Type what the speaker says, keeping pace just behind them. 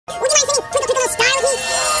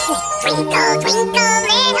Twinkle, twinkle,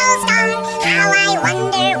 little star, how I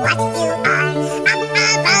wonder what you are. Up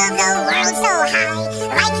above the world so high,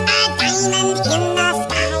 like a diamond in the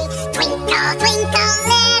sky. Twinkle, twinkle,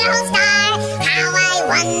 little star, how I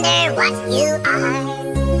wonder what you are.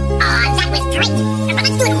 Aw, that was great. But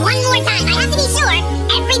let's do it one more time. I have to be sure.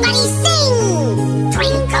 Everybody sing!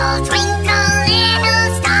 Twinkle, twinkle,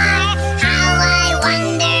 little star, how I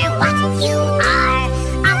wonder what you are.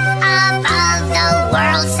 Up above the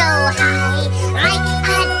world so high, like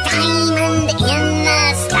a diamond in the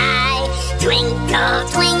sky. Twinkle,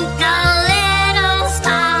 twinkle, little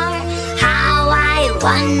star, how I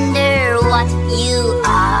wonder what you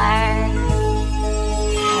are.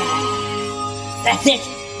 That's it.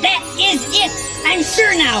 That is it. I'm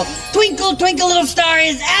sure now. Twinkle, Twinkle, Little Star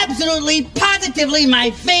is absolutely, positively my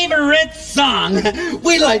favorite song.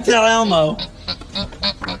 Wait till I tell Elmo.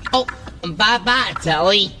 Oh, bye-bye,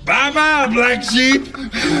 Telly. Bye-bye, Black Sheep.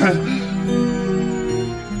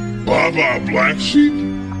 Bye-bye, Black Sheep.